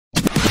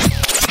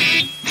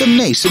The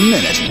Mason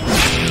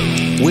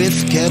Minute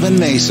with Kevin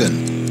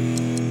Mason.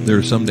 There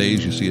are some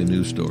days you see a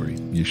news story,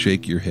 you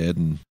shake your head,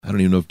 and I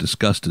don't even know if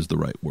disgust is the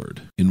right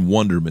word. In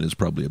wonderment is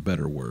probably a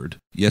better word.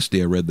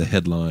 Yesterday I read the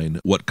headline,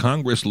 What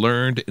Congress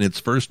Learned in Its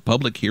First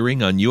Public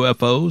Hearing on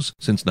UFOs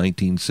Since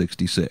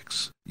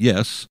 1966.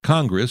 Yes,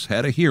 Congress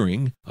had a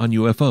hearing on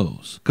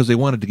UFOs because they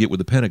wanted to get with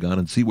the Pentagon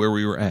and see where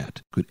we were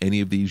at. Could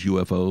any of these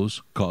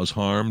UFOs cause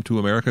harm to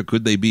America?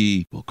 Could they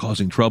be,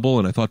 causing trouble?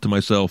 And I thought to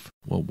myself,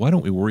 why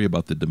don't we worry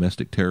about the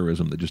domestic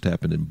terrorism that just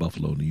happened in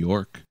Buffalo, New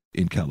York?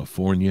 In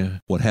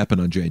California, what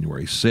happened on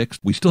January 6th.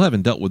 We still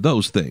haven't dealt with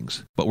those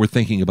things, but we're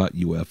thinking about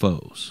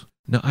UFOs.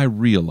 Now, I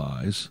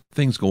realize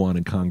things go on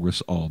in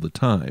Congress all the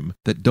time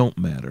that don't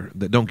matter,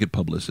 that don't get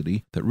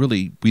publicity, that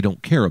really we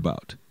don't care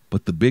about.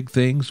 But the big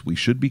things we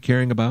should be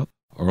caring about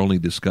are only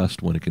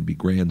discussed when it can be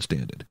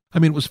grandstanded. I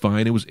mean, it was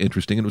fine, it was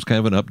interesting, it was kind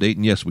of an update,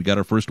 and yes, we got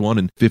our first one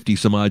in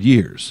 50-some-odd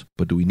years.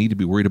 But do we need to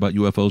be worried about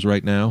UFOs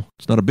right now?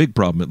 It's not a big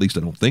problem, at least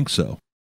I don't think so.